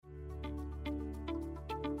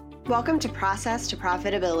Welcome to Process to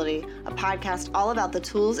Profitability, a podcast all about the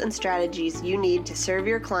tools and strategies you need to serve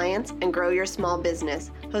your clients and grow your small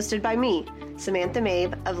business, hosted by me, Samantha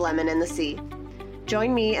Mabe of Lemon and the Sea.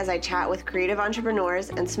 Join me as I chat with creative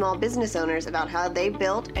entrepreneurs and small business owners about how they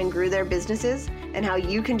built and grew their businesses and how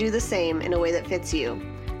you can do the same in a way that fits you.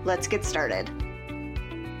 Let's get started.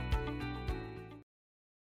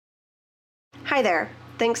 Hi there.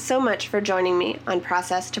 Thanks so much for joining me on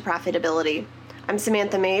Process to Profitability. I'm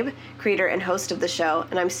Samantha Mabe, creator and host of the show,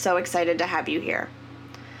 and I'm so excited to have you here.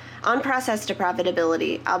 On Process to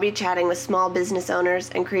Profitability, I'll be chatting with small business owners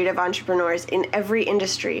and creative entrepreneurs in every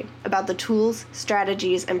industry about the tools,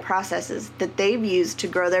 strategies, and processes that they've used to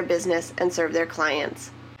grow their business and serve their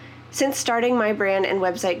clients. Since starting my brand and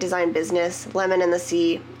website design business, Lemon and the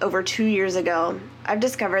Sea, over 2 years ago, I've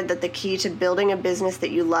discovered that the key to building a business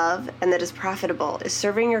that you love and that is profitable is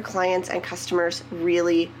serving your clients and customers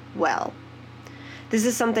really well. This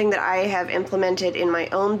is something that I have implemented in my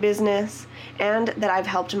own business and that I've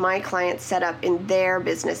helped my clients set up in their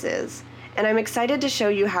businesses. And I'm excited to show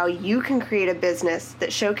you how you can create a business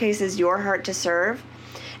that showcases your heart to serve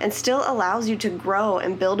and still allows you to grow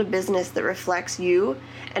and build a business that reflects you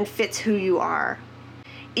and fits who you are.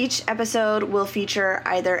 Each episode will feature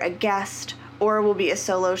either a guest or will be a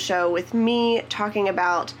solo show with me talking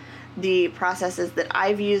about the processes that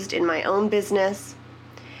I've used in my own business.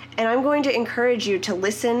 And I'm going to encourage you to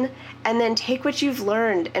listen and then take what you've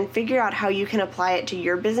learned and figure out how you can apply it to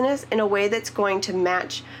your business in a way that's going to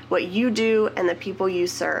match what you do and the people you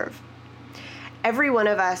serve. Every one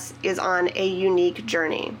of us is on a unique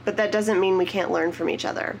journey, but that doesn't mean we can't learn from each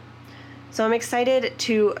other. So I'm excited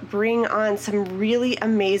to bring on some really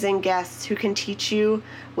amazing guests who can teach you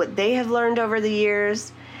what they have learned over the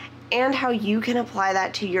years and how you can apply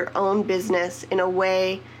that to your own business in a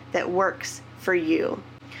way that works for you.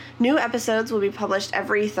 New episodes will be published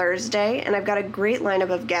every Thursday, and I've got a great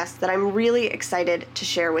lineup of guests that I'm really excited to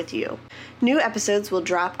share with you. New episodes will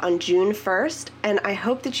drop on June 1st, and I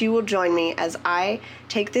hope that you will join me as I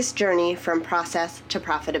take this journey from process to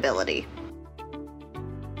profitability.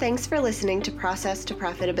 Thanks for listening to Process to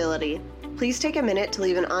Profitability. Please take a minute to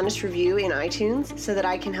leave an honest review in iTunes so that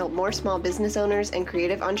I can help more small business owners and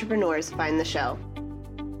creative entrepreneurs find the show.